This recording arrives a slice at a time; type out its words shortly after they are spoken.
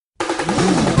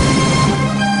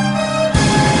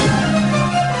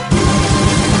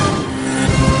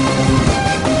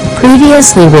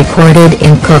Previously recorded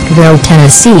in Cookeville,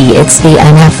 Tennessee, it's the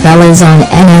NFLlas on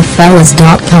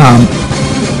NFLlas.com.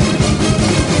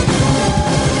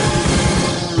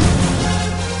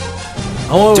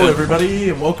 Hello, everybody,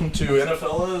 and welcome to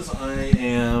NFLlas. I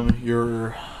am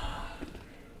your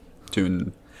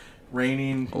 2-11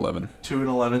 reigning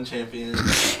 2-11 champion,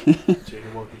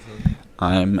 Jacob Wilkinson.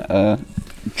 I'm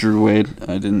Drew Wade.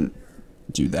 I didn't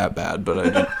do that bad,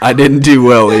 but I didn't do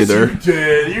well either. You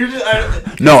did. You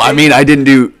just, No, I mean I didn't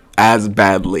do as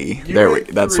badly.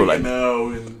 That's what I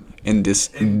know. In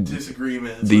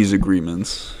disagreements. These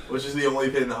agreements. Which is the only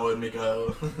thing that would make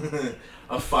a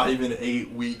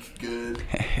 5-8 week good.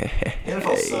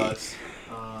 NFL sucks.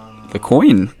 The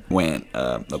coin went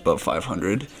above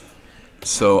 500.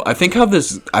 So I think how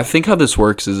this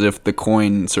works is if the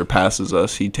coin surpasses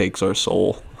us, he takes our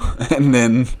soul, and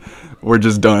then we're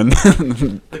just done.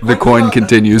 The coin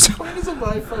continues. The coin is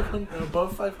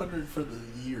above 500 for the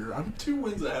year. I'm 2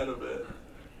 wins ahead of it.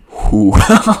 Ooh.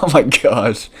 Oh my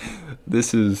gosh,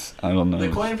 this is I don't know. The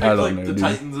coin picked the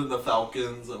Titans and the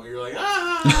Falcons, and we were like,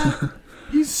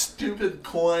 you stupid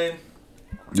coin.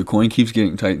 The coin keeps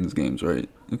getting Titans games, right?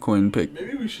 The coin picked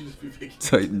Maybe we should just be picking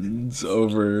Titans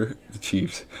over the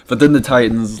Chiefs. But then the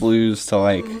Titans lose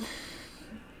to,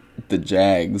 the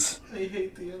Jags. I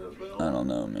hate the NFL. I don't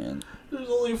know, man. There's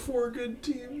only 4 good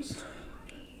teams.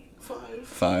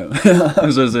 5. I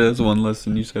was going to say that's one less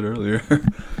than you said earlier.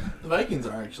 The Vikings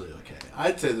are actually okay.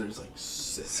 I'd say there's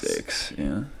 6. 6,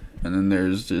 yeah. And then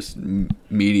there's just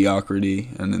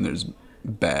mediocrity, and then there's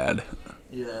bad.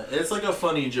 Yeah, it's like a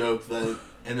funny joke that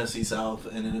NFC South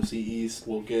and NFC East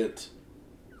will get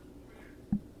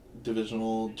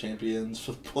divisional champions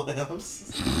for the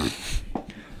playoffs.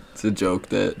 It's a joke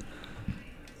that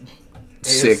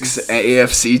 6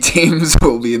 AFC teams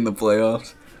will be in the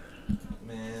playoffs.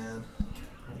 Man,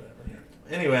 whatever.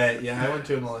 Anyway, yeah, I went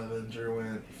 2-11. Drew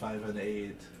went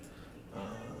 5-8.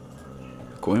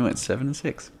 Coin went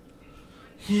 7-6.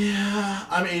 Yeah,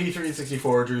 I'm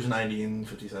 83-64. Drew's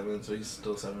 90-57, so he's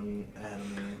still 7 ahead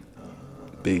of me.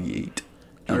 Big 8.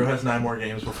 Drew has 9 more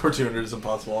games before 200 is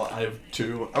impossible. I have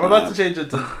 2. I'm about to change it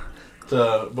to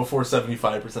before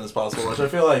 75% is possible, which I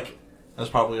feel like has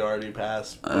probably already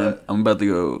passed. I'm about to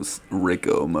go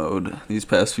Rico mode these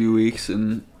past few weeks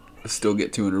and still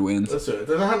get 200 wins. Let's do it.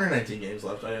 There's 119 games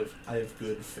left. I have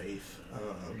good faith.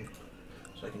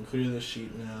 So I can clear this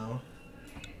sheet now.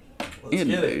 Let's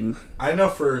get it. I know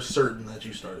for certain that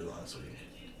you started last week.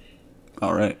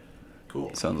 All right.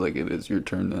 Cool. Sounds like it is your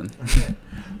turn then. Okay.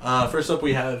 First up,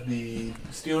 we have the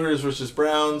Steelers versus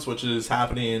Browns, which is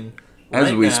happening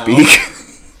as we now. speak.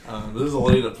 This is a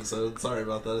late episode. Sorry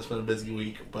about that. It's been a busy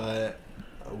week, but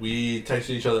we texted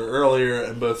each other earlier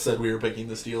and both said we were picking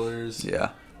the Steelers.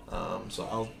 Yeah. So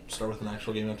I'll start with an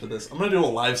actual game after this. I'm gonna do a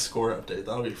live score update.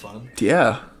 That'll be fun.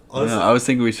 Yeah. I was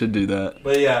thinking we should do that.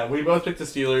 But yeah, we both picked the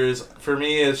Steelers. For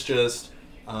me, it's just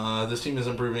this team is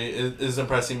improving. It is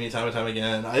impressing me time and time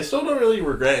again. I still don't really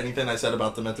regret anything I said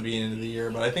about them at the beginning of the year,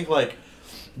 but I think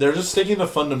they're just sticking to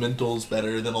fundamentals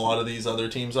better than a lot of these other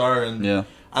teams are. And yeah.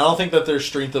 I don't think that their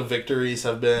strength of victories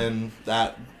have been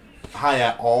that high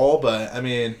at all. But I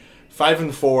mean,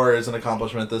 5-4 is an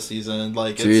accomplishment this season.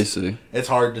 Seriously, it's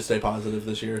hard to stay positive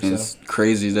this year. It's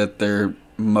crazy that they're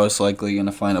most likely going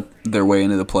to find their way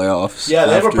into the playoffs. Yeah,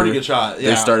 they have a pretty good shot.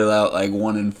 Yeah. They started out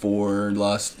 1-4,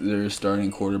 lost their starting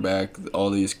quarterback.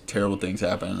 All these terrible things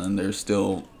happen, and they're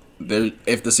still.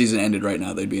 If the season ended right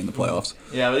now, they'd be in the playoffs.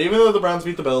 Yeah, but even though the Browns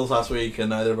beat the Bills last week, and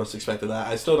neither of us expected that,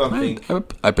 I still don't think.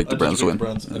 I picked the Browns to win.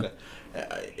 Yeah.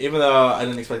 Okay. Even though I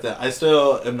didn't expect that, I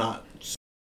still am not.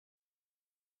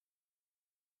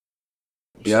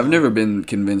 Yeah, I've never been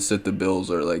convinced that the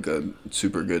Bills are a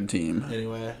super good team.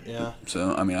 Anyway, yeah.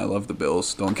 So, I mean, I love the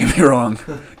Bills. Don't get me wrong.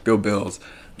 Go Bills.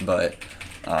 But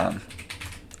I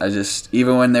just,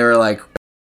 even when they were 5-0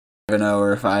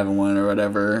 or 5-1 or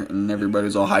whatever, and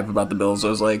everybody's all hype about the Bills, I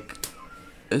was like,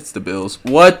 it's the Bills.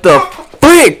 What the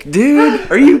frick,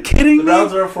 dude? Are you kidding me? The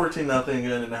Browns are 14-0 going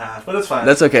into half, but it's fine.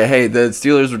 That's okay. Hey, the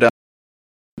Steelers were down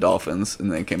to the Dolphins,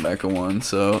 and they came back and won,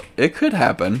 so it could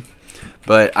happen.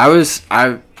 But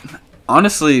honestly,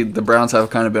 the Browns have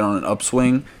kind of been on an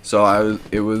upswing, so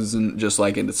it wasn't just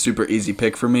a super easy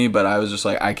pick for me, but I was just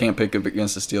I can't pick up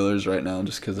against the Steelers right now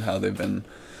just because of how they've been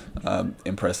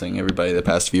impressing everybody the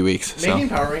past few weeks. Making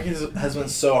power rankings has been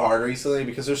so hard recently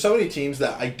because there's so many teams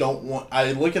that I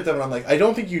look at them and I'm like, I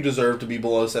don't think you deserve to be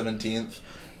below 17th,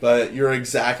 but you're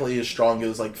exactly as strong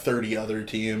as 30 other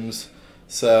teams.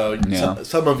 So yeah.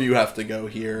 Some of you have to go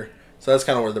here. So that's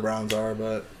kind of where the Browns are,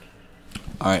 but.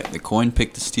 All right, the coin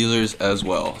picked the Steelers as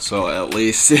well. So at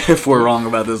least if we're wrong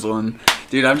about this one,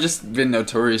 Dude, I've just been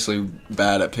notoriously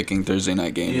bad at picking Thursday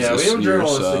night games. Yeah, we this have year,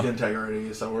 journalistic so.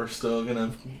 integrity, so we're still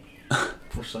gonna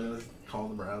call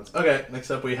the Browns. Okay, next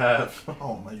up we have.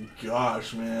 Oh my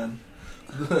gosh, man!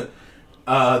 The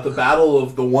battle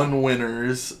of the one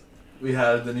winners. We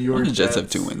have the New York The Jets Jets have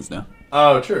 2 wins now.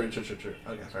 Oh, true. Okay,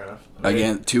 fair enough. Okay.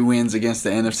 Again, 2 wins against the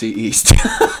NFC East.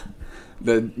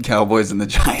 The Cowboys and the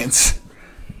Giants.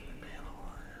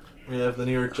 We have the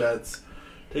New York Jets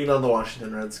taking on the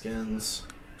Washington Redskins.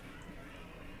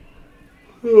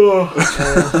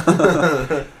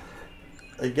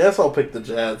 I guess I'll pick the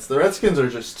Jets. The Redskins are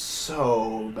just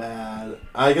so bad.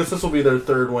 I guess this will be their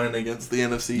 3rd win against the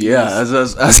NFC East. Yeah,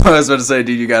 that's what I was about to say.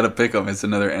 Dude, you got to pick them. It's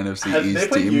another NFC Have East they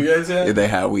played team. you guys yet? Yeah, they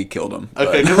have. We killed them.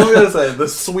 Okay, because I was going to say, the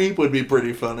sweep would be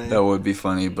pretty funny. That would be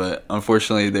funny, but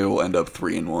unfortunately, they will end up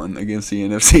 3-1 against the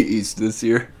NFC East this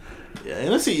year. Yeah,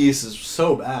 NFC East is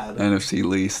so bad. NFC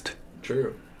least.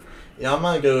 True. Yeah, I'm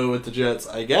going to go with the Jets,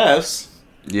 I guess.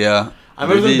 Yeah. I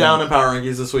moved them down in power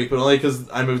rankings this week, but only because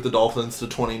I moved the Dolphins to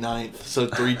 29th, so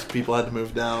 3 people had to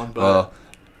move down. But Well,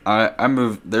 I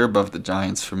moved. They're above the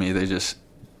Giants for me. They just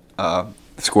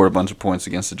scored a bunch of points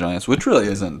against the Giants, which really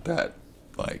isn't that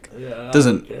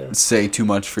doesn't say too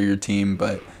much for your team.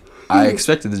 But I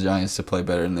expected the Giants to play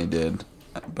better than they did,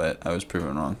 but I was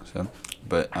proven wrong. So,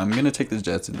 but I'm gonna take the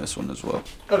Jets in this one as well.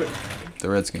 Okay. The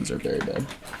Redskins are very bad.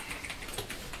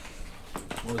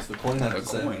 What does the coin have to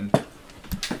say?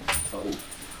 Oh.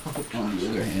 On the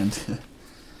other hand,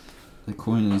 the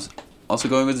coin is also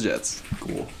going with the Jets.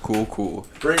 Cool.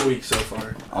 Great week so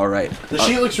far. All right. The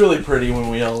sheet looks really pretty when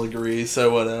we all agree,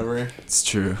 so whatever. It's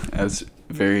true. That's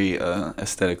very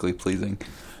aesthetically pleasing.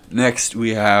 Next,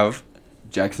 we have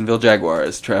Jacksonville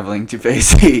Jaguars traveling to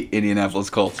face the Indianapolis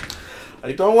Colts.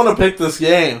 I don't want to pick this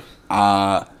game.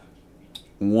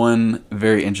 One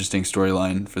very interesting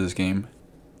storyline for this game: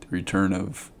 the return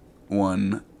of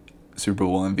one Super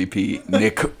Bowl MVP,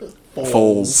 Nick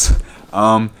Foles.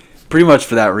 Pretty much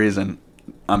for that reason,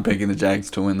 I'm picking the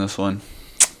Jags to win this one.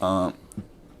 The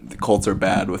Colts are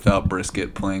bad without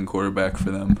Brisket playing quarterback for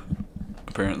them,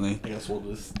 apparently. I guess we'll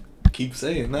just keep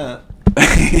saying that.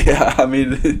 Yeah, I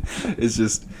mean, it's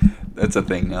just, that's a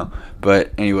thing now.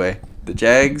 But anyway, the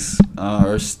Jags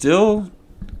are still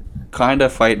kind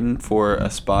of fighting for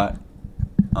a spot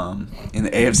in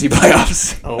the AFC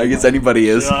playoffs. Oh I guess anybody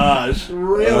is. Gosh,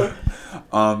 really?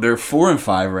 They're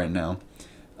 4-5 right now,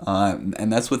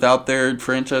 and that's without their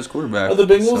franchise quarterback. Are the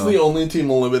Bengals the only team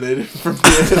eliminated from the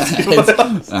AFC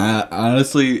playoffs?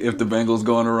 Honestly, if the Bengals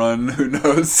go on a run, who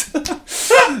knows?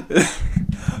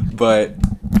 But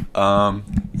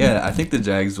yeah, I think the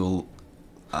Jags will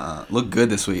look good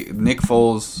this week. Nick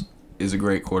Foles is a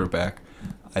great quarterback.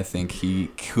 I think he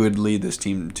could lead this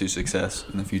team to success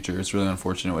in the future. It's really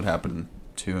unfortunate what happened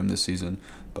to him this season,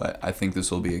 but I think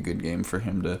this will be a good game for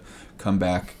him to come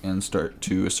back and start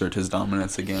to assert his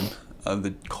dominance again.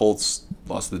 The Colts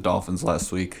lost to the Dolphins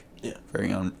last week. Yeah.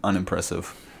 Very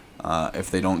unimpressive.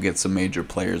 If they don't get some major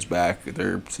players back,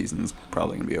 their season's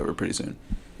probably going to be over pretty soon.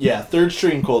 Yeah, third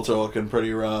string Colts are looking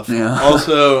pretty rough. Yeah.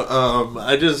 Also,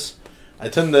 I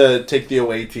tend to take the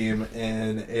away team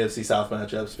in AFC South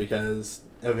matchups because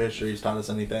if history's taught us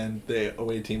anything, the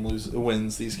away team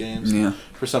wins these games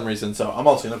for some reason. So I'm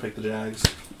also going to pick the Jags.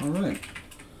 All right.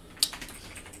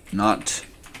 Not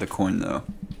the coin, though.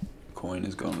 Coin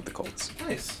is going with the Colts.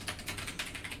 Nice.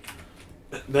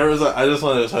 I just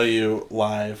wanted to tell you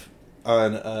live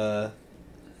on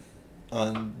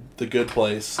The Good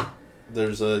Place.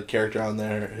 There's a character on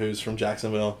there who's from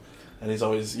Jacksonville, and he's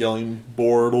always yelling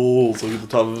Bortles like at the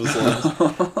top of his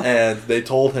lungs. And they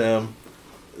told him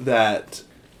that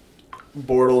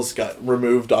Bortles got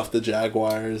removed off the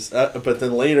Jaguars, but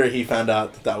then later he found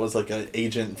out that was like an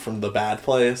agent from the bad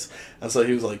place, and so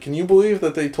he was like, "Can you believe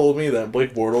that they told me that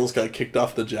Blake Bortles got kicked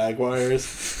off the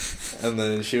Jaguars?" And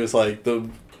then she was like, "The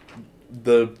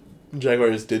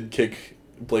Jaguars did kick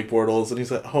Blake Bortles," and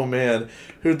he's like, "Oh man,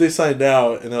 who'd they sign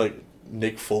now?" And they're like,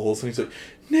 "Nick Foles," and he's like,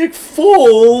 "Nick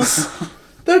Foles."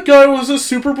 That guy was a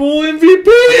Super Bowl MVP!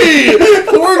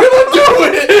 We're gonna do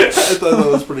it! I thought that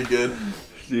was pretty good.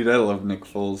 Dude, I love Nick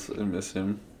Foles. I miss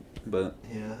him. But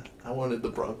Yeah, I wanted the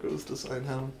Broncos to sign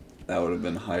him. that would have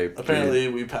been hype. Apparently,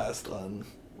 we passed on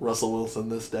Russell Wilson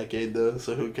this decade, though,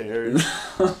 so who cares?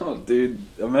 Oh, dude.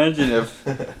 Imagine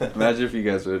if you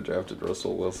guys would have drafted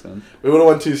Russell Wilson. We would have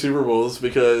won 2 Super Bowls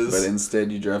because... But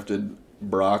instead you drafted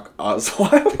Brock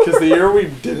Osweiler. Because the year we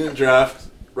didn't draft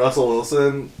Russell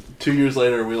Wilson, 2 years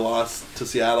later we lost to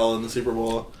Seattle in the Super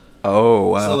Bowl. Oh,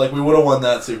 wow. So, like, we would have won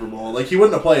that Super Bowl. Like, he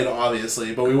wouldn't have played,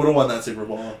 obviously, but we would have won that Super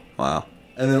Bowl. Wow.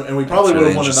 And we probably That's would really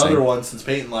have won interesting. another one since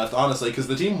Peyton left, honestly, because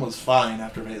the team was fine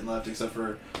after Peyton left, except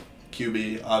for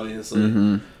QB, obviously.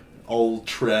 Mm-hmm. Old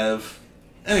Trev.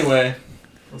 Anyway,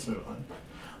 let's move on.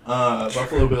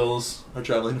 Buffalo Bills are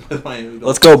traveling with Miami Dolphins.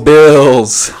 Let's go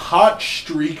Bills! Hot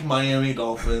streak Miami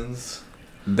Dolphins.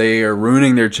 They are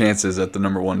ruining their chances at the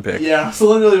number 1 pick. Yeah,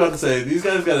 so I'm really about to say, these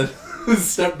guys got to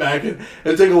step back and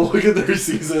take a look at their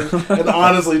season and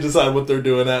honestly decide what they're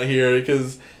doing out here,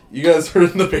 because you guys are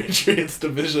in the Patriots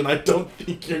division. I don't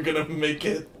think you're going to make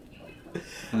it.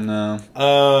 No.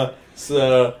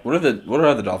 So What are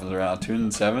the Dolphins around?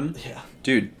 2-7? yeah.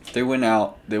 Dude, if they win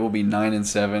out, they will be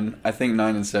 9-7. I think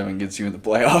 9-7 gets you in the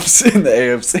playoffs in the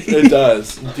AFC. It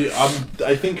does.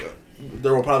 I think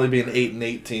there will probably be an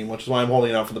 8-8 team, which is why I'm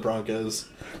holding out for the Broncos,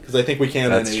 because I think we can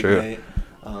win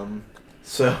 8-8.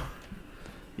 So,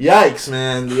 yikes,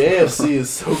 man! The AFC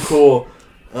is so cool.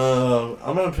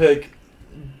 I'm gonna pick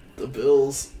the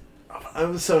Bills.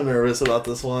 I'm so nervous about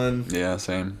this one. Yeah,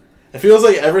 same. It feels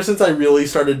like ever since I really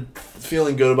started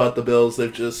feeling good about the Bills,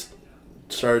 they've just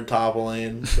started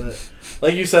toppling. But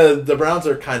like you said, the Browns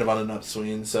are kind of on an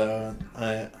upswing, so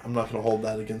I'm not going to hold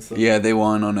that against them. Yeah, they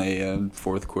won on a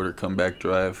fourth quarter comeback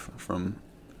drive from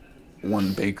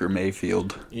one Baker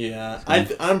Mayfield. Yeah,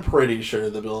 I'm pretty sure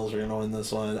the Bills are going to win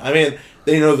this one. I mean,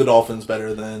 they know the Dolphins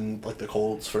better than like the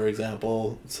Colts, for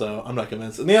example, so I'm not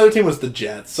convinced. And the other team was the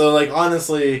Jets, so like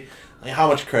honestly, like, how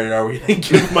much credit are we going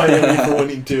to give Miami for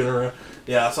winning 2 in a row?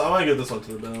 Yeah, so I'm going to give this one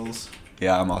to the Bills.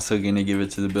 Yeah, I'm also going to give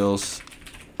it to the Bills.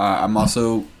 I'm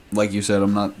also, like you said,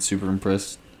 I'm not super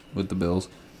impressed with the Bills,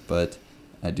 but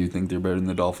I do think they're better than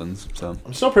the Dolphins. So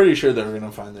I'm still pretty sure they're going to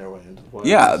find their way into the playoffs.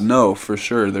 Yeah, no, for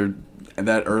sure. They're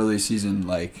that early season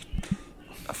like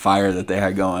fire that they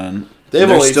had going. They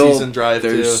have a late season drive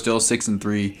they're too. They're still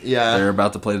 6-3. Yeah, they're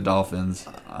about to play the Dolphins.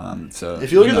 So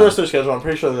if you look at the rest of their schedule, I'm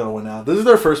pretty sure they're going to win out. This is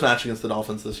their first match against the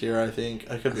Dolphins this year. I think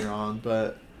I could be wrong,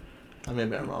 but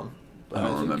maybe I'm wrong. But I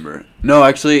don't remember. No,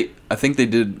 actually, I think they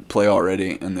did play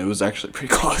already, and it was actually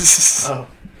pretty close.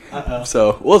 Oh,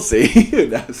 so we'll see. Who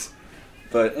knows?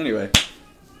 But anyway,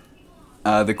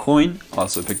 the coin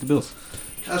also picked the Bills.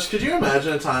 Gosh, could you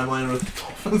imagine a timeline where the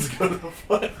Dolphins go to the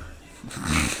play?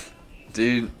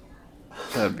 Dude,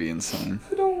 that'd be insane.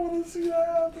 I don't want to see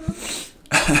that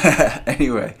happen.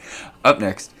 Anyway, up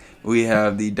next, we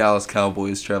have the Dallas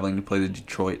Cowboys traveling to play the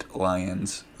Detroit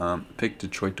Lions. Picked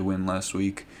Detroit to win last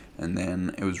week, and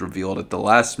then it was revealed at the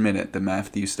last minute that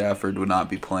Matthew Stafford would not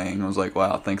be playing. I was like,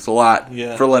 wow, thanks a lot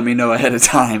for letting me know ahead of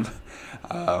time.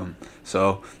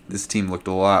 So this team looked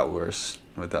a lot worse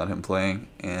without him playing,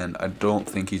 and I don't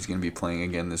think he's going to be playing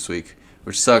again this week,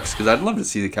 which sucks because I'd love to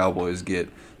see the Cowboys get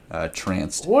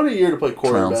tranced. What a year to play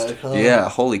quarterback, huh? Yeah,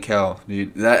 holy cow,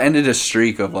 dude. That ended a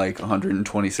streak of like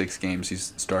 126 games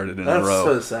he's started in a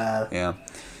row. That's so sad. Yeah.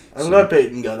 I'm glad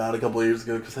Peyton got out a couple of years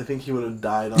ago because I think he would have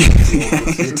died on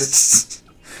the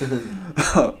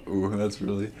field. Ooh, that's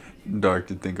really dark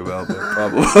to think about, but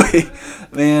probably.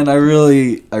 Man, I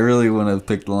really want to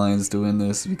pick the Lions to win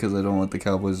this because I don't want the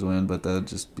Cowboys to win, but that would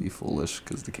just be foolish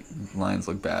because the Lions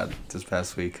look bad this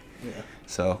past week. Yeah.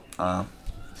 So,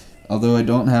 although I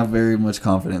don't have very much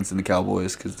confidence in the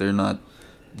Cowboys because they're not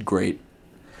great,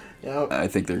 yeah, I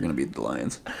think they're going to beat the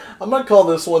Lions. I'm going to call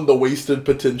this one the Wasted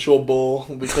Potential Bowl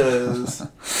because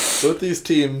both these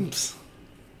teams...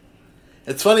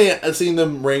 It's funny seeing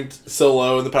them ranked so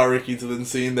low in the power rankings and then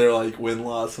seeing their like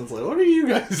win-loss. And it's like, what are you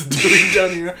guys doing down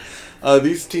here?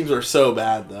 These teams are so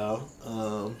bad, though.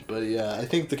 But yeah, I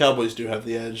think the Cowboys do have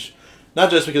the edge. Not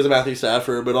just because of Matthew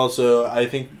Stafford, but also I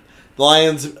think the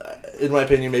Lions, in my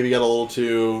opinion, maybe got a little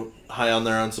too high on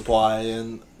their own supply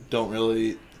and don't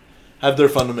really have their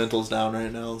fundamentals down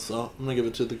right now. So I'm going to give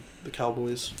it to the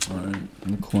Cowboys. All right.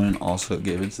 And the coin also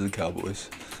gave it to the Cowboys.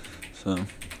 So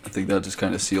I think that just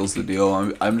kind of seals the deal.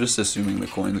 I'm just assuming the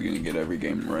coin's going to get every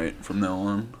game right from now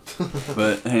on.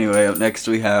 But anyway, up next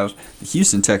we have the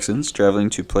Houston Texans traveling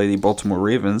to play the Baltimore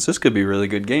Ravens. This could be a really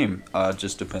good game.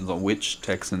 Just depends on which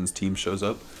Texans team shows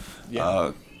up.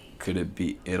 Yeah. Could it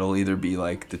be? It'll either be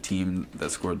like the team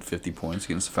that scored 50 points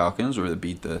against the Falcons, or they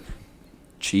beat the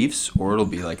Chiefs, or it'll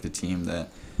be like the team that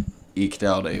eked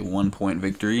out a 1-point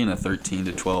victory and a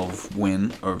 13-12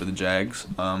 win over the Jags.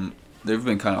 They've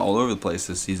been kind of all over the place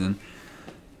this season.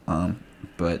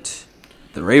 But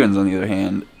the Ravens, on the other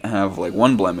hand, have like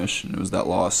one blemish, and it was that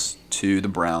loss to the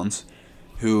Browns,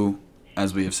 who,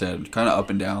 as we have said, kind of up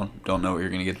and down. Don't know what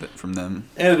you're going to get from them.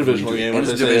 And a divisional game, which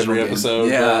I say every episode.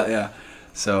 Yeah.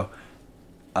 So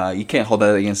you can't hold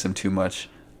that against them too much.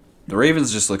 The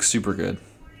Ravens just look super good.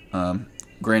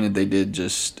 Granted, they did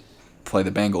just play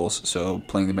the Bengals, so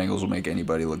playing the Bengals will make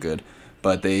anybody look good.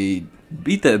 But they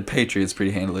beat the Patriots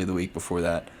pretty handily the week before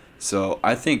that. So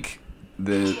I think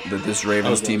that this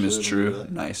Ravens team is I true.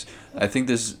 Nice. I think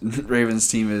this Ravens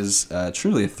team is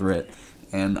truly a threat,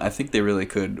 and I think they really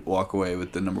could walk away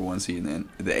with the number 1 seed in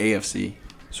the AFC.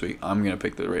 Sweet. I'm gonna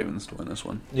pick the Ravens to win this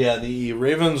one. Yeah, the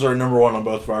Ravens are number 1 on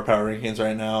both of our power rankings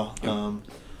right now.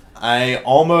 I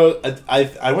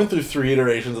went through 3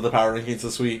 iterations of the power rankings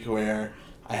this week where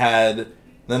I had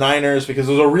the Niners because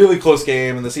it was a really close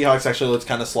game and the Seahawks actually looked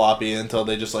kind of sloppy until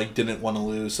they just like didn't want to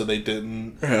lose, so they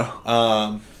didn't.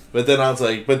 Yeah. But then I was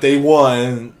like, but they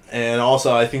won, and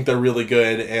also I think they're really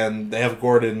good, and they have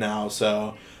Gordon now,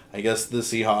 so I guess the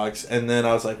Seahawks. And then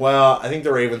I was like, well, I think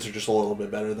the Ravens are just a little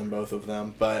bit better than both of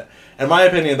them. But in my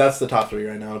opinion, that's the top 3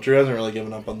 right now. Drew hasn't really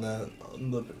given up on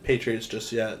the Patriots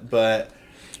just yet, but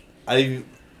I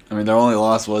mean, their only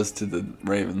loss was to the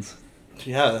Ravens.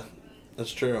 Yeah,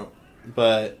 that's true.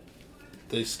 But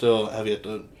they still have yet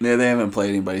to... Yeah, they haven't played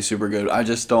anybody super good. I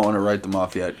just don't want to write them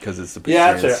off yet because it's the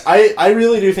Patriots. Patriots. Yeah, fair. I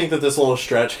really do think that this little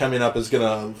stretch coming up is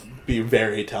going to be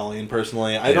very telling,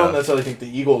 personally. I don't necessarily think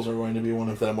the Eagles are going to be one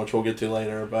of them, which we'll get to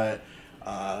later, but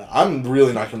I'm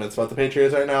really not convinced about the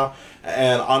Patriots right now.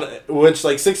 And which,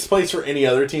 like, 6th place for any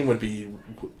other team would be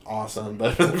awesome,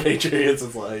 but for the Patriots,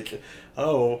 it's like,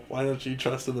 oh, why don't you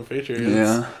trust in the Patriots?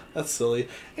 Yeah. That's silly.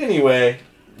 Anyway...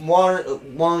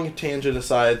 Long tangent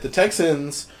aside, the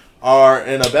Texans are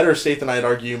in a better state than I'd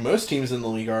argue most teams in the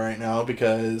league are right now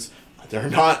because they're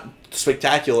not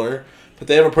spectacular, but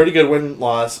they have a pretty good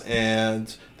win-loss,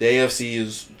 and the AFC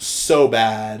is so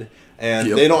bad,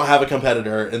 and they don't have a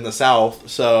competitor in the South,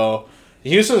 so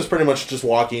Houston is pretty much just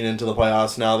walking into the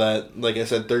playoffs now that, like I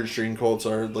said, third-string Colts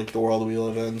are like the world we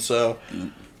live in, so...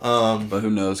 but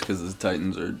who knows, because the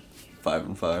Titans are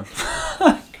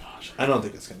 5-5. I don't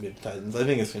think it's going to be the Titans. I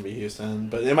think it's going to be Houston.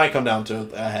 But it might come down to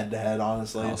a head-to-head,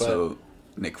 honestly. Also,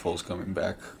 Nick Foles coming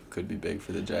back could be big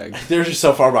for the Jags. They're just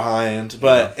so far behind.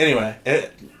 But anyway,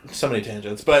 so many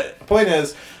tangents. But the point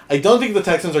is, I don't think the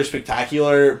Texans are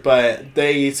spectacular, but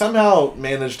they somehow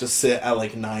managed to sit at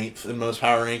like 9th in most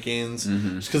power rankings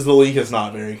just because the league is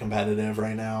not very competitive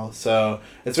right now. So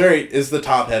it's the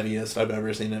top heaviest I've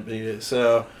ever seen it be.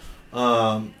 So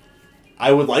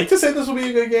I would like to say this will be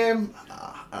a good game.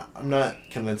 I'm not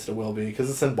convinced it will be because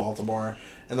it's in Baltimore,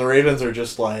 and the Ravens are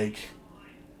just like...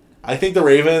 I think the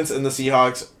Ravens and the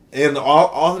Seahawks, and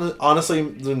honestly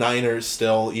the Niners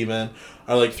still even,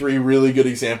 are like 3 really good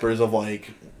examples of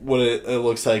like what it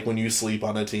looks like when you sleep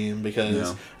on a team,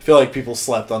 because I feel like people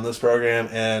slept on this program,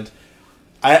 and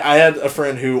I had a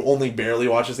friend who only barely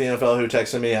watches the NFL who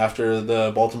texted me after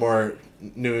the Baltimore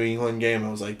New England game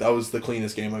and was like, that was the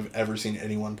cleanest game I've ever seen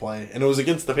anyone play, and it was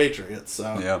against the Patriots,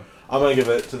 so I'm going to give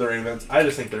it to the Ravens. I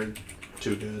just think they're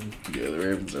too good. Yeah, the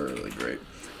Ravens are really great.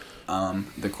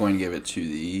 The coin gave it to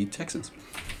the Texans.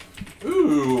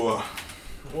 Ooh, a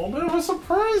little bit of a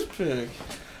surprise pick.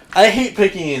 I hate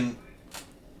picking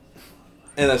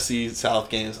NFC South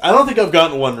games. I don't think I've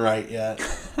gotten one right yet.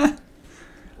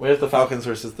 We have the Falcons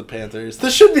versus the Panthers.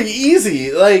 This should be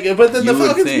easy, but then the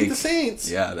Falcons beat the Saints.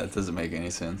 Yeah, that doesn't make any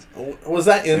sense. Was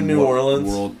that in New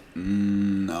Orleans?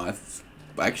 No,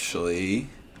 actually,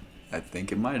 I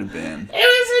think it might have been. It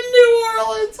was in New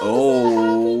Orleans.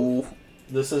 Oh.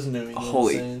 This is New England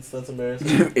Saints. That's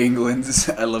embarrassing. New England.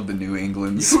 I love the New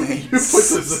England Saints. You put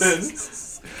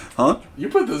this in. Huh? You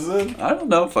put this in? I don't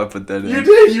know if I put that in. You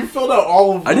did. You filled out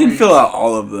all of them. I didn't fill out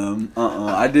all of them.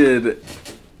 I did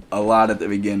a lot at the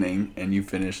beginning, and you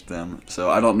finished them. So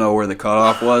I don't know where the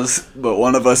cutoff was, but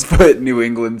one of us put New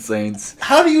England Saints.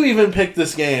 How do you even pick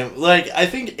this game? I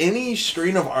think any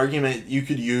string of argument you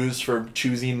could use for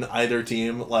choosing either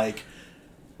team,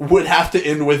 would have to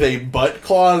end with a but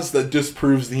clause that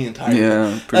disproves the entire thing.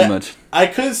 Yeah, pretty much. I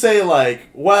could say,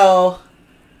 well,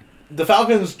 the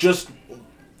Falcons just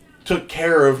took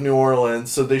care of New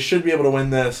Orleans, so they should be able to win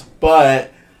this,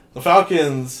 but the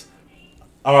Falcons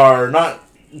are not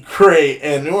great,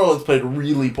 and New Orleans played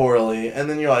really poorly. And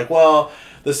then you're like, well,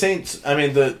 the Saints,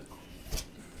 the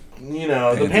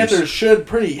Panthers should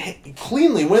pretty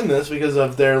cleanly win this because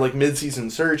of their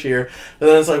mid-season surge here. But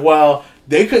then it's like, well,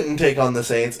 they couldn't take on the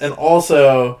Saints, and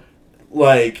also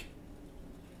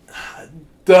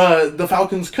the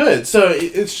Falcons could. So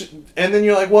and then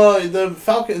you're like, well, the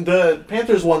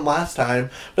Panthers won last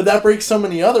time, but that breaks so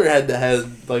many other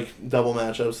head-to-head double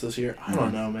matchups this year. I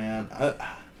don't know, man.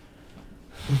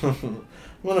 I'm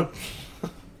gonna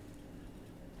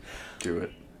do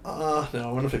it. No,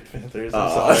 I'm gonna pick the Panthers. I'm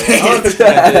sorry. I'm gonna pick the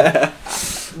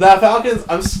Panthers. The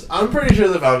Falcons. I'm pretty sure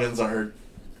the Falcons are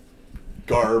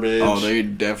garbage. Oh, they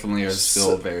definitely are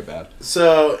still very bad.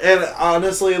 So, and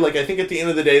honestly, I think at the end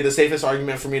of the day, the safest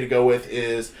argument for me to go with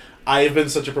is I've been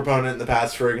such a proponent in the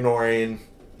past for ignoring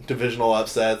divisional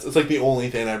upsets. It's like the only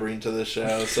thing I bring to this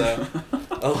show. So,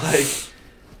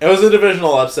 it was a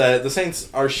divisional upset. The Saints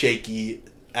are shaky.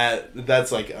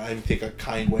 That's like, I think, a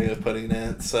kind way of putting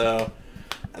it. So,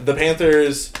 the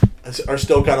Panthers are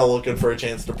still kind of looking for a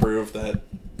chance to prove that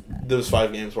those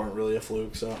 5 games weren't really a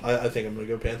fluke. So, I think I'm going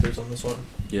to go Panthers on this one.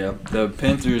 Yeah, the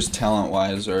Panthers,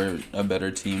 talent-wise, are a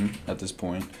better team at this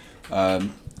point. I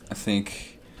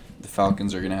think the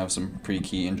Falcons are going to have some pretty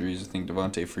key injuries. I think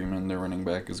Devontae Freeman, their running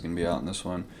back, is going to be out in this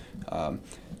one.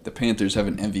 The Panthers have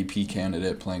an MVP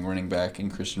candidate playing running back in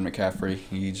Christian McCaffrey.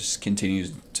 He just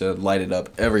continues to light it up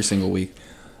every single week.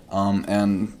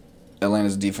 And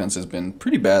Atlanta's defense has been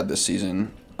pretty bad this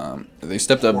season. They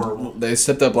stepped up. Horrible. They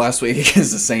stepped up last week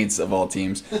against the Saints of all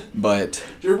teams, but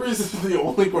Drew Brees is the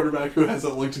only quarterback who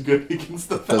hasn't looked good against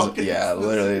the Falcons.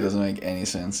 literally doesn't make any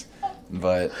sense.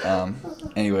 But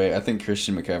anyway, I think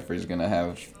Christian McCaffrey is gonna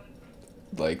have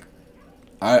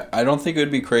I don't think it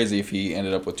would be crazy if he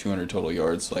ended up with 200 total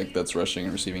yards. That's rushing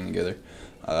and receiving together.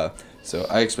 So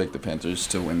I expect the Panthers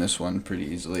to win this one pretty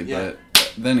easily. Yeah. But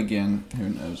then again, who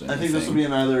knows? I think this will be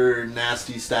another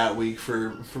nasty stat week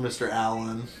for Mr.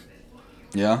 Allen.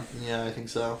 Yeah? Yeah, I think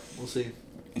so. We'll see.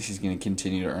 He's going to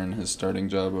continue to earn his starting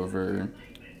job over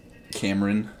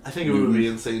Cameron. I think it would be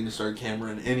insane to start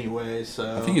Cameron anyway,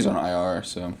 so... I think he's on IR,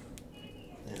 so...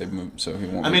 Yeah. They've moved, so he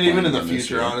won't. I mean, even in the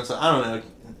future, honestly, I don't know.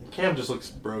 Cam just looks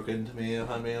broken to me, if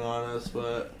I'm being honest,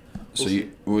 but... So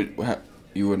you wouldn't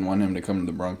want him to come to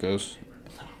the Broncos?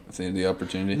 If they had the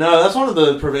opportunity? No, that's one of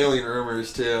the prevailing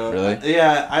rumors, too. Really?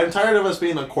 Yeah, I'm tired of us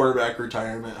being a quarterback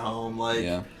retirement home.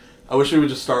 Yeah. I wish we would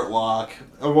just start Locke.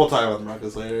 We'll talk about the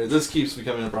Broncos later. This keeps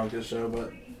becoming a Broncos show,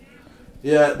 but...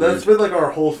 Yeah, that's been,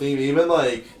 our whole theme. Even,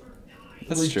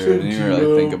 That's true. I didn't even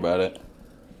really think about it.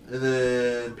 And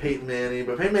then Peyton Manning.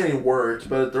 But Peyton Manning worked,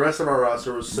 but the rest of our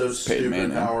roster was so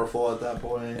stupid powerful at that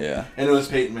point. Yeah. And it was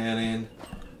Peyton Manning.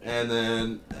 And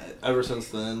then, ever since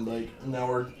then,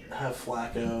 now have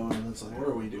Flacco, and it's what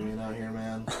are we doing out here,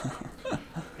 man?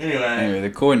 Anyway, the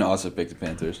coin also picked the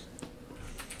Panthers.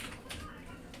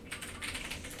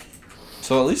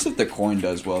 So at least if the coin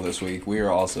does well this week, we are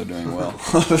also doing well.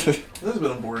 This has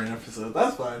been a boring episode.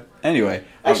 That's fine. Anyway.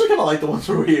 I actually kind of like the ones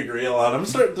where we agree a lot.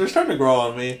 They're starting to grow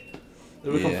on me.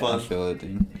 They become fun. I feel it,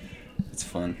 dude. It's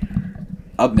fun.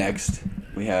 Up next,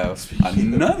 we have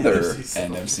another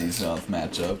NFC South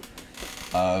matchup.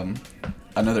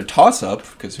 Another toss-up,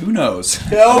 because who knows?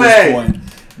 At this point,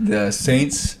 the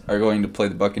Saints are going to play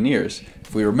the Buccaneers.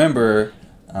 If we remember,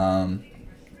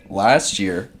 last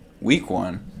year, Week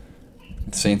 1,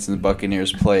 the Saints and the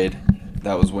Buccaneers played.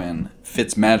 That was when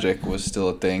Fitzmagic was still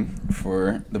a thing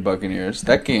for the Buccaneers.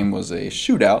 That game was a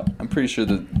shootout. I'm pretty sure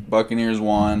the Buccaneers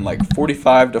won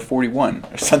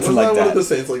 45-41 or something like that. One of the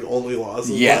Saints only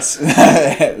losses?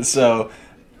 Yes. So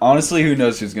honestly, who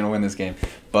knows who's going to win this game?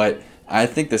 But I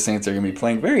think the Saints are going to be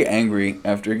playing very angry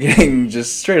after getting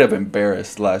just straight up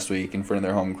embarrassed last week in front of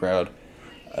their home crowd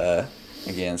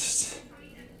against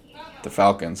the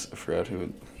Falcons. I forgot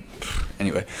who.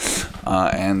 Anyway,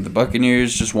 and the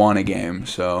Buccaneers just won a game,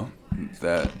 so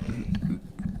that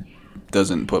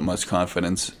doesn't put much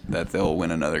confidence that they'll win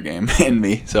another game in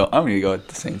me. So I'm going to go with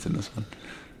the Saints in this one.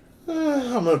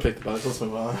 I'm going to pick the Bucs. Let's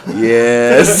move on.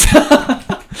 Yes.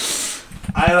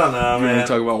 I don't know, man. You want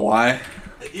to talk about why?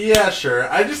 Yeah, sure.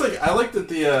 I just I liked that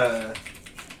the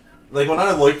when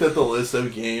I looked at the list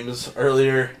of games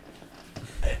earlier,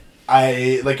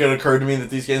 it occurred to me that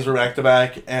these games were back to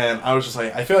back, and I was just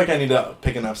I feel like I need to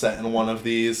pick an upset in one of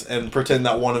these and pretend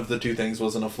that one of the two things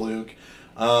wasn't a fluke.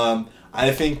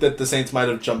 I think that the Saints might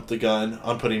have jumped the gun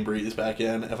on putting Breeze back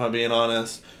in, if I'm being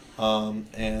honest.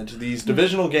 And these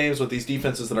divisional games with these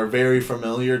defenses that are very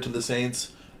familiar to the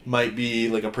Saints might be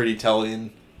a pretty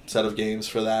telling set of games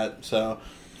for that. So,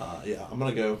 I'm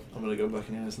gonna go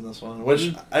Buccaneers in this one.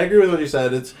 Which I agree with what you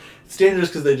said. It's dangerous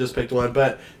because they just picked one,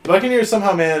 but the Buccaneers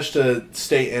somehow managed to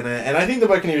stay in it, and I think the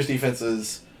Buccaneers defense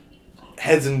is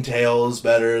heads and tails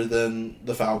better than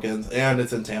the Falcons, and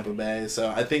it's in Tampa Bay. So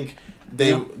I think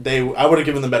I would have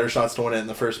given them better shots to win it in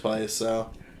the first place.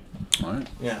 So, all right,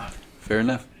 yeah, fair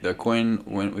enough. The coin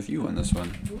went with you on this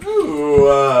one. Ooh,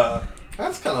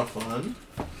 that's kind of fun.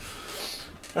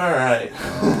 All right.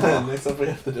 Next up, we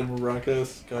have the Denver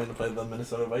Broncos going to play the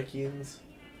Minnesota Vikings.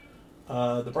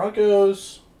 The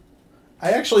Broncos,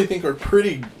 I actually think are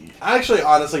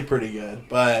honestly pretty good,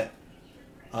 but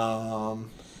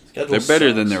they're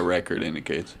better than their record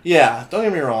indicates. Yeah, don't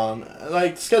get me wrong.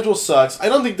 Schedule sucks. I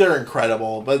don't think they're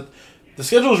incredible, but the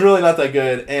schedule is really not that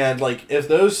good. And if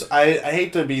those, I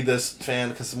hate to be this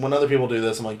fan because when other people do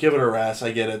this, I'm give it a rest.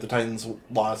 I get it. The Titans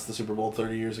lost the Super Bowl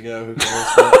 30 years ago. Who cares?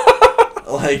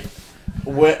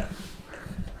 But,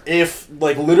 if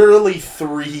like literally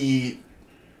 3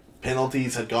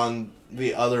 penalties had gone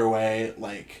the other way,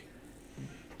 like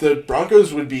the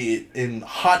Broncos would be in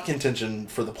hot contention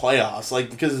for the playoffs. Like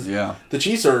because the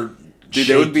Chiefs are. Dude,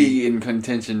 they would be in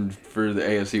contention for the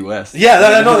AFC West. Yeah,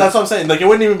 I know. That's what I'm saying. Like, it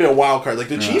wouldn't even be a wild card. Like,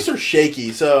 the Chiefs are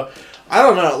shaky. So, I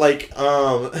don't know. Like,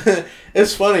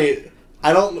 it's funny.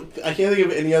 I can't think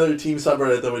of any other team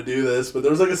subreddit that would do this, but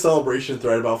there was, like, a celebration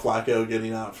thread about Flacco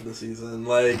getting out for the season.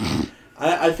 Like,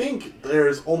 I think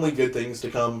there's only good things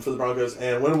to come for the Broncos.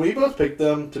 And when we both picked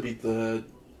them to beat the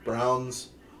Browns,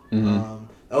 that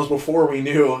was before we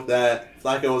knew that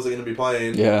Flacco wasn't going to be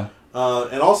playing. Yeah.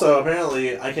 And also,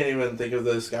 apparently, I can't even think of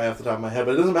this guy off the top of my head,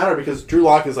 but it doesn't matter because Drew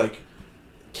Lock is, like,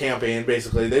 camping,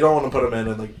 basically. They don't want to put him in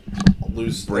and, like,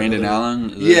 lose... Brandon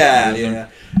Allen? Yeah.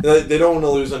 They don't want to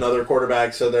lose another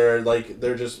quarterback, so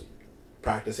they're just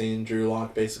practicing Drew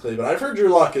Lock, basically. But I've heard Drew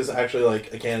Lock is actually,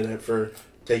 like, a candidate for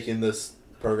taking this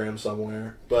program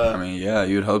somewhere. But I mean, yeah,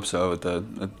 you'd hope so.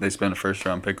 They spent a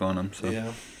first-round pick on him, so...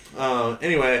 Yeah.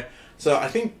 Anyway, so I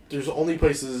think there's only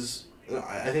places...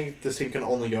 I think this team can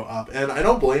only go up, and I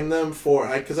don't blame them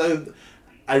because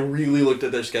I really looked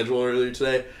at their schedule earlier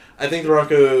today. I think the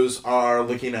Broncos are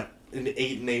looking at an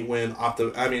 8-8 win, an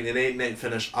 8-8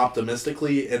 finish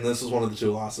optimistically, and this is one of the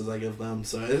 2 losses I give them.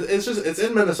 So it's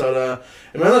in Minnesota,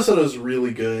 and Minnesota's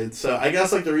really good. So I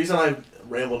guess like the reason I've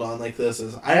rambled on like this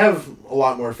is I have a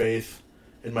lot more faith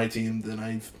in my team than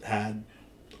I've had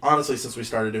honestly since we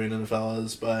started doing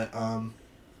NFLlas, but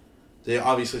they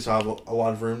obviously still have a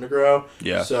lot of room to grow.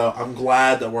 Yeah. So I'm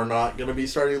glad that we're not going to be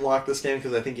starting Lock this game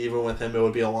because I think even with him it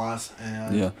would be a loss.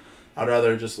 And I'd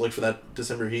rather just look for that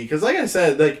December heat. Because like I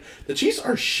said, like the Chiefs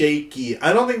are shaky.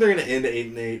 I don't think they're going to end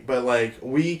 8-8, but like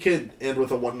we could end with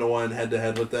a 1-1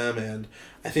 head-to-head with them, and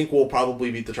I think we'll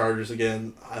probably beat the Chargers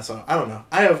again. So I don't know.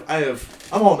 I'm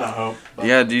holding out hope. But.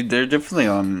 Yeah, dude, they're definitely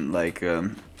on like.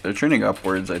 They're trending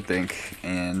upwards, I think,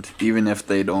 and even if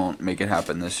they don't make it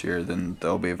happen this year, then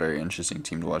they'll be a very interesting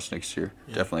team to watch next year.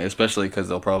 Yeah. Definitely, especially because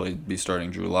they'll probably be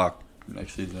starting Drew Lock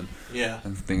next season. Yeah.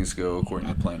 And things go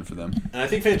according to plan for them. And I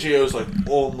think Fangio's like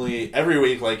only every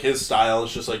week, like his style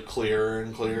is just like clearer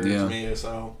and clearer to me.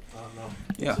 So I don't know.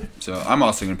 Yeah. So I'm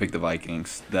also gonna pick the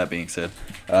Vikings. That being said,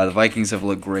 the Vikings have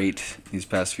looked great these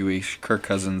past few weeks. Kirk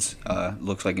Cousins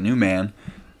looks like a new man.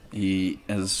 He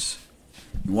has.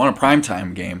 You won a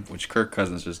primetime game, which Kirk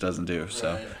Cousins just doesn't do.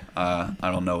 So I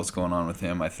don't know what's going on with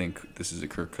him. I think this is a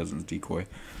Kirk Cousins decoy.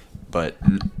 But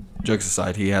jokes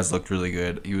aside, he has looked really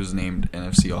good. He was named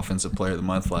NFC Offensive Player of the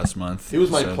Month last month. He was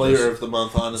my player of the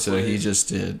month, honestly. So he just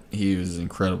did. He was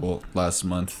incredible last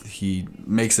month. He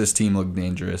makes this team look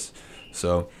dangerous.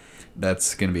 So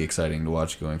that's going to be exciting to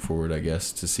watch going forward, I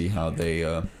guess, to see how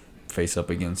they face up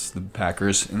against the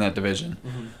Packers in that division.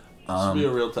 Mm-hmm. This will be a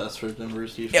real test for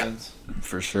Denver's defense. Yeah,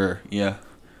 for sure, yeah.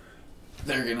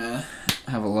 They're going to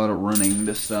have a lot of running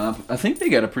to stop. I think they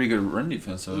got a pretty good run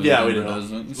defense. We do.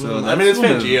 So I mean, it's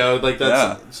Fangio. Like,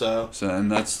 that's... So,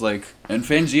 and that's like... And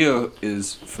Fangio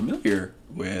is familiar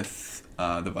with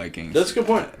the Vikings. That's a good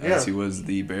point, as he was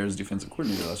the Bears' defensive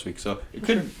coordinator last week. So it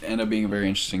could end up being a very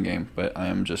interesting game, but I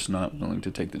am just not willing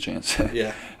to take the chance.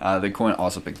 The coin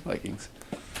also picked the Vikings.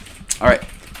 All right,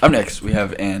 up next, we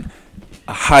have a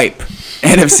hype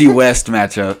NFC West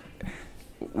matchup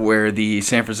where the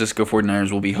San Francisco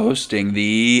 49ers will be hosting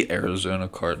the Arizona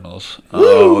Cardinals.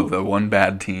 Oh, the one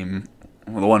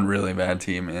really bad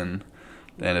team in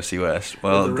the NFC West.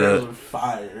 Well, the Rams are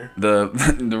fire.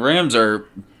 The Rams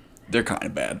they're kind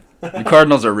of bad. The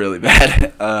Cardinals are really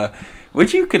bad,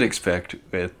 which you could expect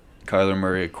with Kyler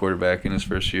Murray at quarterback in his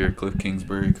first year, Cliff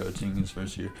Kingsbury coaching his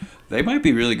first year. They might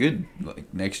be really good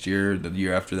like next year, the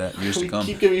year after that, years to come.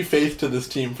 Keep giving faith to this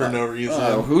team for no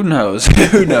reason. Who knows?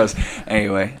 Who knows?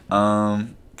 Anyway,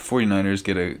 49ers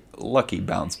get a lucky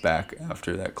bounce back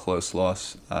after that close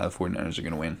loss. 49ers are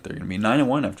going to win. They're going to be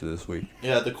 9-1 after this week.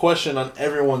 Yeah, the question on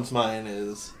everyone's mind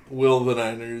is, will the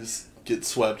Niners get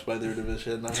swept by their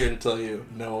division? I'm here to tell you,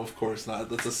 no, of course not.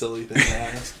 That's a silly thing to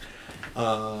ask.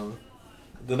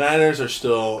 The Niners are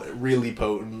still really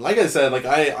potent. Like I said, like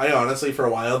I honestly for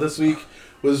a while this week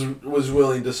was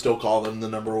willing to still call them the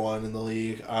number one in the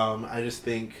league. I just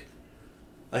think,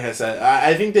 like I said,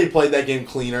 I think they played that game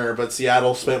cleaner, but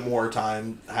Seattle spent more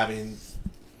time having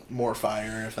more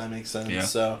fire, if that makes sense. Yeah.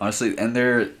 So honestly, and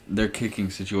their kicking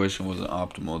situation wasn't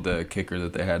optimal. The kicker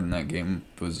that they had in that game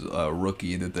was a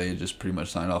rookie that they just pretty much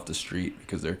signed off the street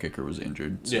because their kicker was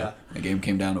injured. So the game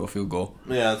came down to a field goal.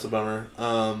 Yeah, it's a bummer.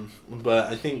 But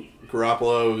I think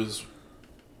Garoppolo is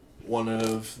one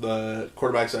of the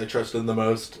quarterbacks I trusted the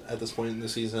most at this point in the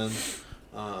season.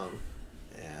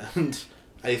 And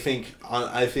I think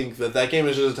that game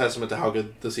is just a testament to how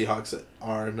good the Seahawks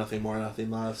are. Nothing more, nothing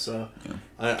less. So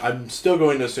I'm still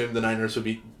going to assume the Niners would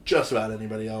beat just about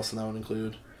anybody else, and that would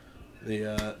include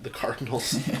the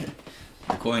Cardinals.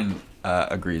 The coin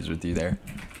agrees with you there.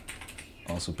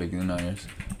 Also picking the Niners.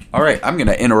 All right, I'm going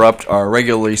to interrupt our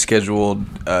regularly scheduled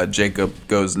Jacob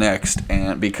Goes Next,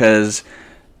 and because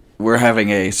we're having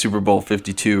a Super Bowl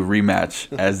 52 rematch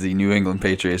as the New England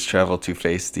Patriots travel to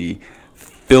face the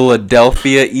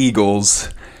Philadelphia Eagles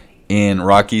in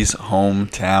Rocky's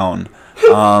hometown.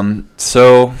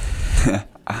 So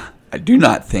I do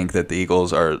not think that the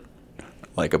Eagles are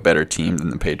like a better team than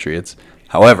the Patriots.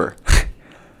 However,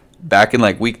 back in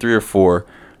like week 3 or 4,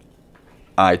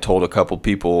 I told a couple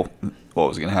people what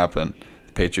was going to happen.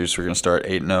 The Patriots were going to start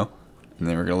 8-0, and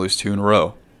they were going to lose 2 in a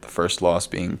row. The first loss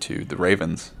being to the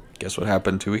Ravens. Guess what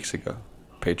happened 2 weeks ago?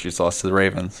 Patriots lost to the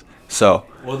Ravens. So.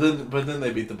 But then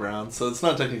they beat the Browns, so it's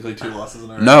not technically 2 losses in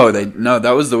a row. No,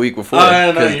 that was the week before.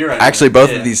 No, you're right. Actually,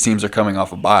 both of these teams are coming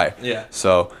off a bye. Yeah.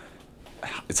 So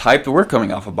it's hype that we're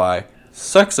coming off a bye.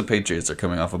 Sucks the Patriots are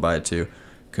coming off a bye too,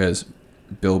 because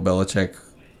Bill Belichick,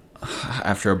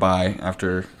 after a bye,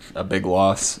 after a big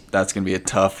loss, that's gonna be a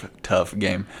tough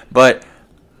game. But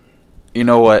you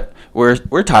know what?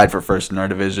 We're tied for first in our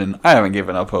division. I haven't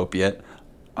given up hope yet.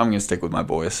 I'm going to stick with my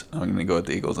boys. I'm going to go with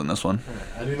the Eagles in this one.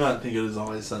 I do not think it is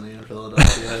always sunny in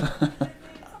Philadelphia.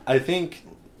 I think,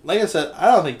 like I said, I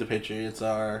don't think the Patriots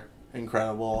are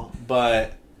incredible,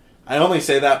 but I only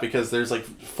say that because there's like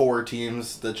 4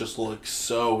 teams that just look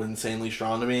so insanely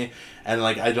strong to me, and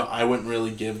like I wouldn't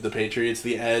really give the Patriots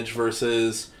the edge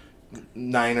versus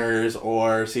Niners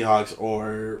or Seahawks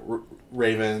or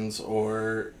Ravens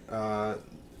or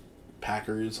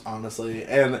Packers, honestly,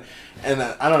 and I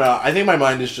don't know. I think my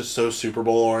mind is just so Super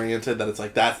Bowl oriented that it's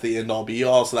like that's the end all be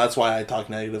all. So that's why I talk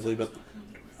negatively. But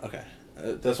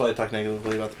that's why I talk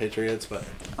negatively about the Patriots. But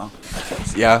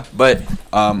yeah, but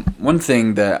one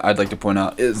thing that I'd like to point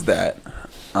out is that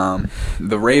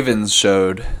the Ravens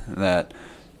showed that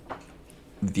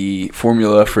the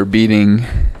formula for beating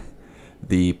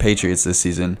the Patriots this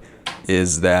season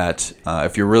is that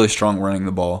if you're really strong running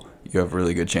the ball, you have a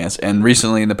really good chance. And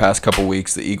recently, in the past couple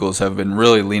weeks, the Eagles have been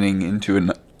really leaning into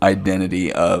an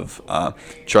identity of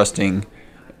trusting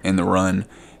in the run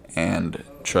and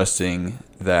trusting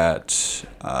that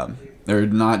they're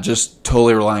not just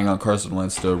totally relying on Carson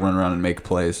Wentz to run around and make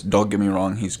plays. Don't get me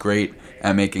wrong, he's great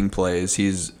at making plays.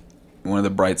 He's one of the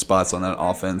bright spots on that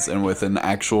offense, and with an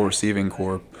actual receiving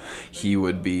corps, he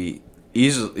could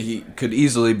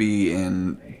easily be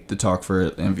in the talk for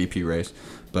an MVP race.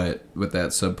 But with that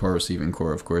subpar receiving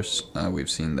core, of course, we've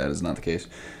seen that is not the case.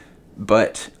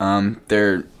 But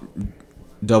their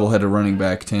doubleheader running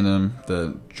back tandem,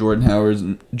 the Jordan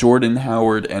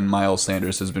Howard and Miles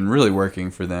Sanders, has been really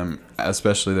working for them,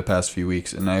 especially the past few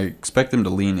weeks. And I expect them to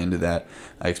lean into that.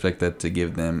 I expect that to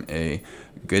give them a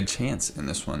good chance in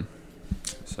this one.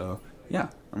 So, yeah,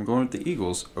 I'm going with the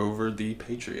Eagles over the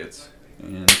Patriots.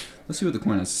 And let's see what the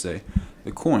coin has to say.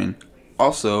 The coin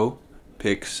also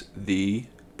picks the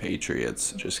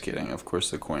Patriots. Just kidding. Of course,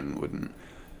 the coin wouldn't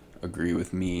agree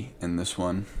with me in this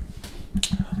one.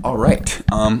 All right.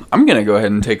 I'm going to go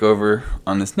ahead and take over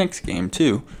on this next game,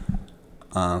 too.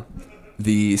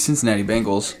 The Cincinnati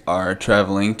Bengals are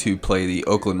traveling to play the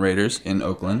Oakland Raiders in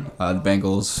Oakland. The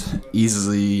Bengals,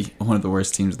 easily one of the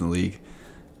worst teams in the league,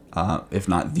 if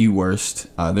not the worst.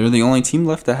 They're the only team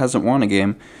left that hasn't won a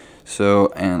game.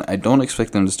 And I don't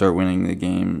expect them to start winning the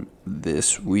game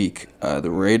this week.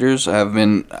 The Raiders have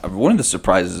been one of the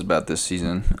surprises about this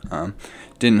season.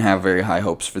 Didn't have very high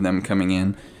hopes for them coming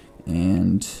in,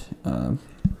 and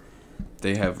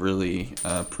they have really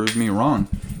proved me wrong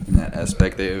in that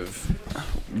aspect. They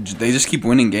just keep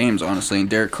winning games, honestly, and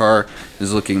Derek Carr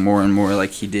is looking more and more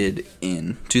like he did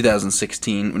in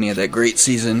 2016 when he had that great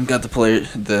season, got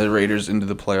the Raiders into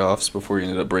the playoffs before he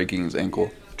ended up breaking his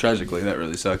ankle. Tragically, that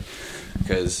really sucked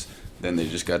because then they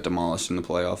just got demolished in the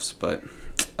playoffs. But,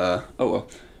 oh well.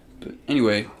 But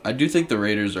anyway, I do think the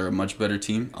Raiders are a much better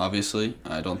team, obviously.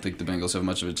 I don't think the Bengals have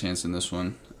much of a chance in this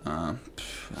one. I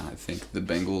think the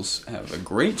Bengals have a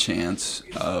great chance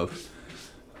of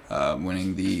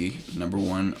winning the number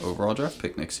 1 overall draft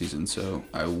pick next season. So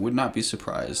I would not be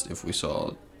surprised if we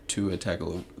saw Tua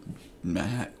tackle,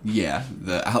 the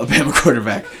Alabama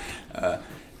quarterback,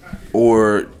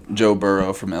 or Joe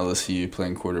Burrow from LSU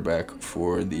playing quarterback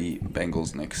for the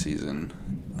Bengals next season.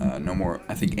 No more.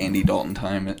 I think Andy Dalton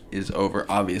time is over.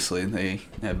 Obviously, they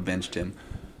have benched him.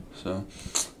 So,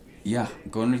 yeah,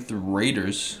 going with the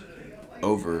Raiders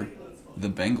over the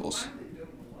Bengals.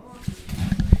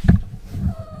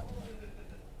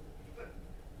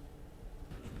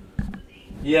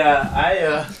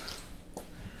 Yeah,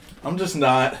 I'm just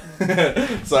not.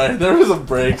 Sorry, there was a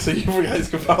break, so you guys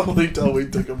could probably tell we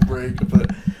took a break.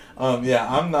 But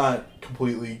I'm not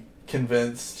completely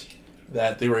convinced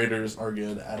that the Raiders are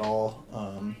good at all.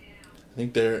 I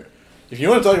think they're. If you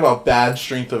want to talk about bad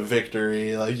strength of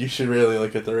victory, like you should really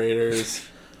look at the Raiders.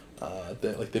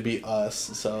 They beat us,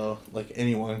 so like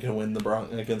anyone can win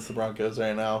against the Broncos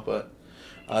right now. But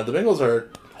the Bengals are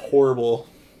horrible.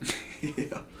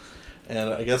 Yeah.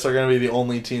 And I guess they're going to be the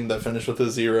only team that finished with a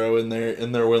 0 in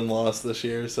their win-loss this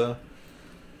year. So,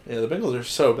 yeah, the Bengals are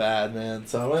so bad, man.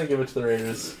 So I want to give it to the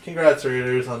Raiders. Congrats,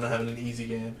 Raiders, on having an easy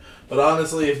game. But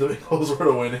honestly, if the Bengals were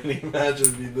to win any match, it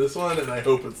would be this one, and I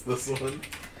hope it's this one.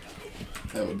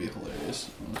 That would be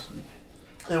hilarious, honestly.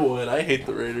 It would. I hate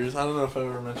the Raiders. I don't know if I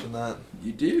ever mentioned that.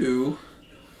 You do.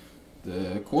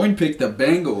 The coin picked the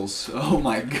Bengals. Oh,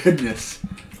 my goodness.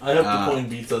 I hope the coin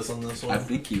beats us on this one. I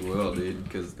think he will, dude,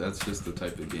 because that's just the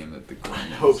type of game that the coin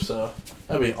is. I hope so.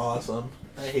 That'd be awesome.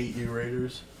 I hate you,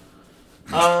 Raiders.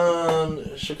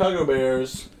 Chicago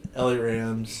Bears, LA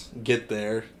Rams, get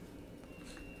there.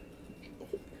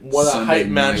 What a hype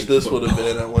match this would have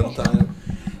been at one time.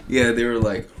 Yeah, they were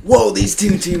like, whoa, these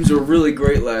two teams were really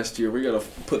great last year. We got to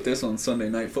put this on Sunday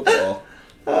Night Football.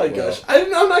 Oh, gosh. I'm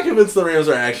not convinced the Rams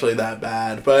are actually that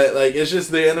bad, but like it's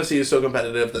just the NFC is so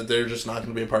competitive that they're just not going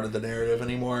to be a part of the narrative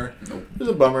anymore. Nope. It's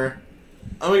a bummer.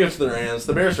 I'm going to give it to the Rams.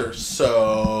 The Bears are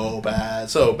so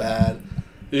bad. So bad.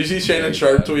 Did you see Shannon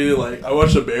Sharp tweeted, like, I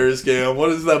watched the Bears game. What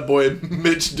is that boy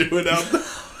Mitch doing out there?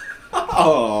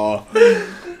 Oh.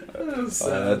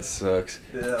 That sucks.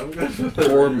 Yeah, I'm going to the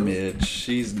Poor Rams. Mitch.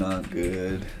 She's not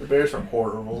good. The Bears are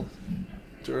horrible.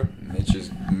 Sure.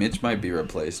 Mitch might be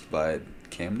replaced by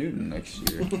Cam Newton next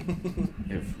year.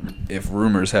 if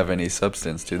rumors have any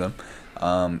substance to them.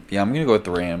 I'm going to go with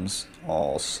the Rams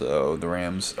also. The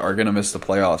Rams are going to miss the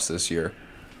playoffs this year.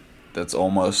 That's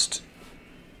almost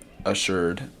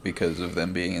assured because of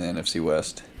them being in the NFC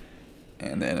West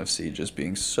and the NFC just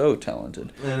being so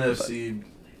talented. NFC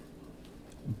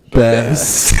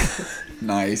best.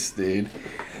 Nice, dude.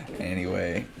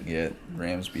 Anyway, yeah,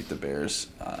 Rams beat the Bears.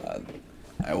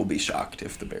 I will be shocked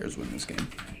if the Bears win this game.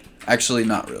 Actually,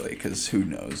 not really, because who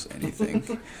knows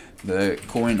anything. The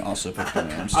coin also picked the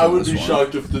Rams. I would be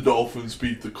shocked if the Dolphins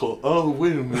beat the Colts. Oh,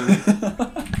 wait a minute.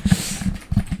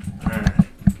 Alright.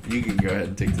 You can go ahead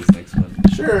and take this next one.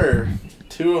 Sure.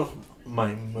 Two of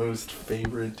my most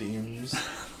favorite teams.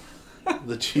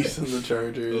 The Chiefs and the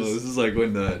Chargers. Oh, this is like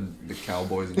when the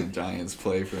Cowboys and the Giants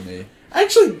play for me.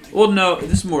 Actually, Well, no,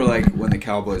 this is more like when the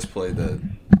Cowboys play the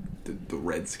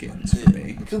Redskins for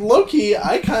me. low-key,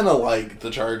 I kind of like the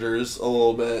Chargers a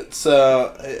little bit.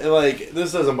 So, like,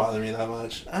 this doesn't bother me that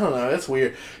much. I don't know. It's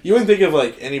weird. You wouldn't think of,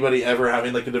 like, anybody ever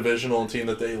having, like, a divisional team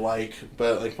that they like.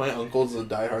 But, like, my uncle's a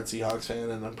diehard Seahawks fan,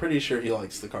 and I'm pretty sure he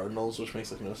likes the Cardinals, which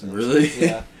makes, like, no sense. Really?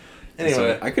 Yeah. Anyway.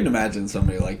 So I couldn't imagine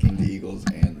somebody liking the Eagles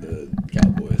and the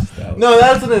Cowboys. No,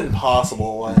 that's an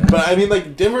impossible one. But, I mean,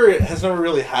 like, Denver has never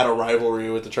really had a rivalry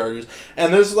with the Chargers.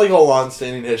 And there's, like, a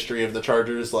long-standing history of the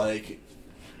Chargers, like,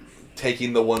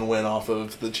 taking the one win off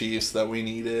of the Chiefs that we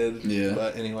needed. Yeah.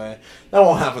 But, anyway, that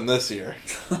won't happen this year.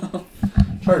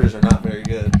 Chargers are not very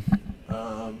good.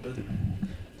 But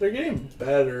they're getting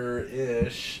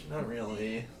better-ish. Not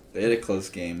really. They had a close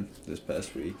game this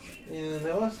past week. Yeah,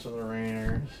 they lost to the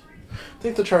Raiders. I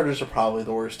think the Chargers are probably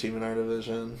the worst team in our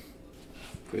division.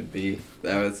 Could be.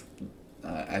 That was,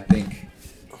 I think,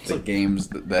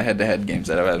 the head-to-head games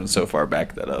that I've had so far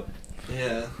back that up.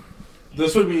 Yeah.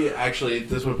 This would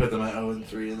put them at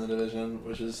 0-3 in the division,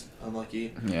 which is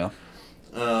unlucky. Yeah.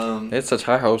 They had such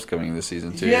high hopes coming this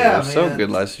season, too. Yeah, they were so man. good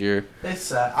last year. It's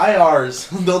sad. IRs.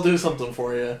 They'll do something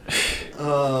for you.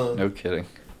 No kidding.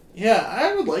 Yeah,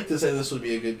 I would like to say this would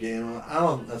be a good game. I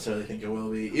don't necessarily think it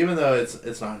will be. Even though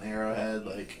it's not an Arrowhead,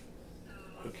 like,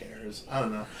 who cares? I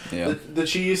don't know. Yeah. The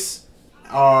Chiefs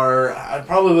are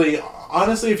probably,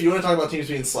 honestly, if you want to talk about teams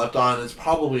being slept on, it's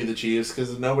probably the Chiefs,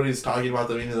 because nobody's talking about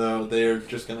them, even though they're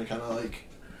just going to kind of, like,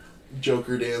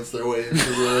 Joker dance their way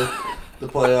into the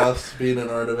playoffs, being in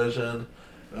our division,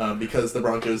 because the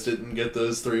Broncos didn't get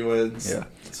those 3 wins. Yeah.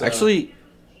 So, Actually,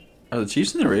 are the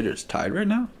Chiefs and the Raiders tied right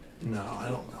now? no, I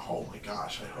don't know. Oh, my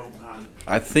gosh, I hope not.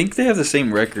 I think they have the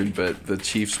same record, but the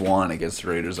Chiefs won against the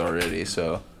Raiders already,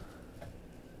 so...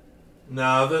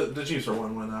 No, the Chiefs are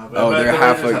 1 win up. Oh, But they're the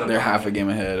half Raiders had they're bye. half a game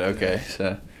ahead. Okay,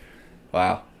 so...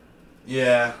 Wow.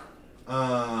 Yeah.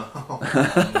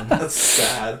 That's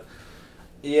sad.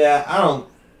 Yeah, I don't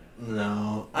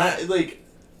know.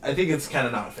 I think it's kind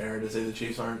of not fair to say the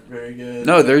Chiefs aren't very good.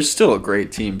 No, they're still a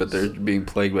great team, but they're being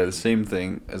plagued by the same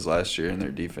thing as last year, and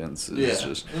their defense is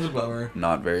just it's a bummer.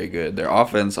 not very good. Their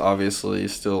offense, obviously,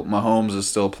 still Mahomes is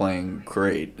still playing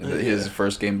great. His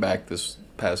first game back this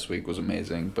past week was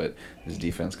amazing, but his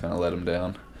defense kind of let him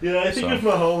down. Yeah, I think if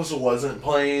Mahomes wasn't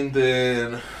playing,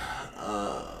 then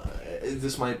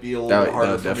this might be a little bit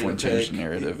harder. That would definitely change the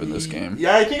narrative in this game.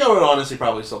 Yeah, I think I would honestly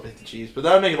probably still pick the Chiefs, but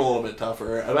that would make it a little bit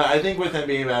tougher. I think with him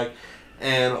being back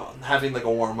and having like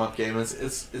a warm-up game,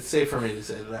 it's safe for me to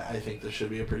say that I think this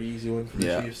should be a pretty easy one for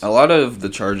the Chiefs. A lot of the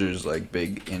Chargers' like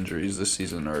big injuries this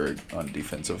season are on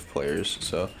defensive players,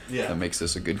 so that makes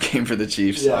this a good game for the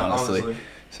Chiefs, honestly.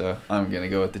 So I'm going to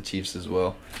go with the Chiefs as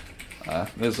well.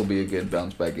 This will be a good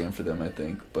bounce-back game for them, I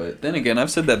think. But then again, I've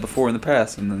said that before in the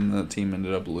past, and then the team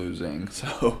ended up losing.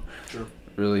 So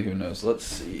really, who knows? Let's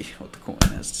see what the coin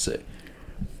has to say.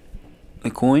 The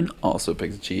coin also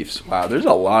picked the Chiefs. Wow, there's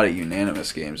a lot of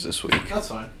unanimous games this week. That's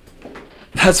fine.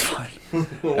 That's fine.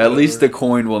 At least the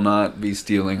coin will not be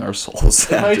stealing our souls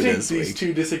after after this week. If I take this these week.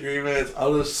 two disagreements,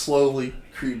 I'll just slowly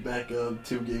creep back up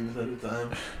 2 games at a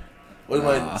time. What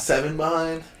am I, 7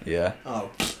 behind? Yeah.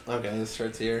 Oh, okay, it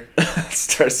starts here. It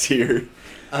starts here.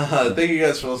 Thank you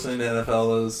guys for listening to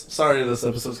NFLlas. Sorry this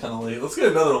episode's kind of late. Let's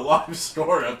get another live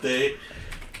score update.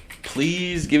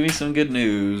 Please give me some good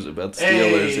news about the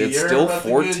Steelers. It's still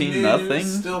 14-0.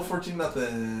 Still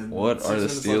 14-0. What are the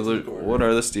Steelers? What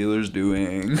are the Steelers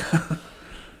doing?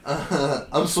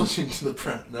 I'm switching to the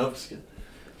print. No, I'm just kidding.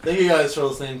 Thank you guys for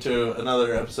listening to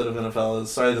another episode of NFLlas.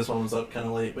 Sorry this one was up kind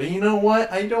of late, but you know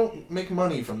what? I don't make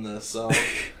money from this, so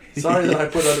sorry that I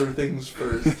put other things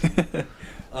first.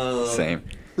 Same.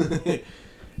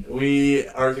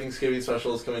 Our Thanksgiving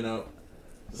special is coming out.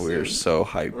 We're so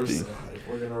hyped.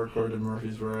 We're going to record in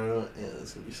Murfreesboro, and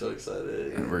it's going to be so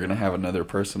exciting. And we're going to have another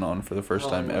person on for the first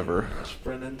time ever. Gosh,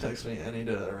 Brendan, text me. I need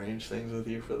to arrange things with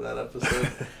you for that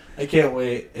episode. I can't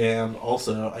wait, and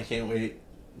also I can't wait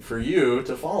for you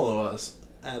to follow us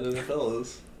at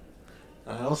NFLlas.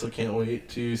 I also can't wait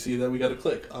to see that we got a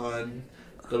click on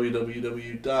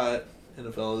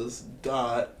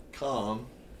www.nfllas.com.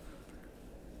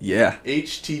 Yeah.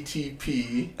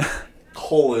 http://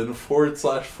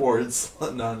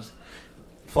 no,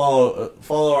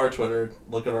 follow our Twitter,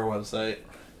 look at our website,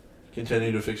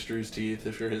 continue to fix Drew's teeth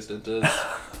if you're his dentist.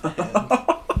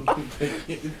 Thank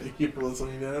you for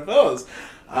listening to NFLs.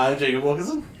 I'm Jacob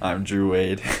Wilkinson. I'm Drew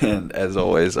Wade, and as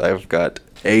always, I've got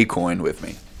a coin with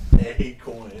me. A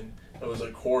coin. It was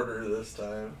a quarter this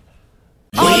time.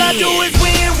 All I do is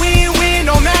win, win, win,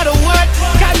 no matter what.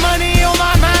 Got money on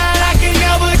my mind, I can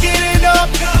never get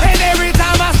enough. And every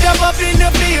time I step up in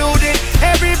the building,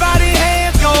 everybody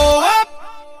hands go up.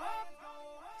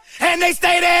 And they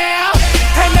stay there.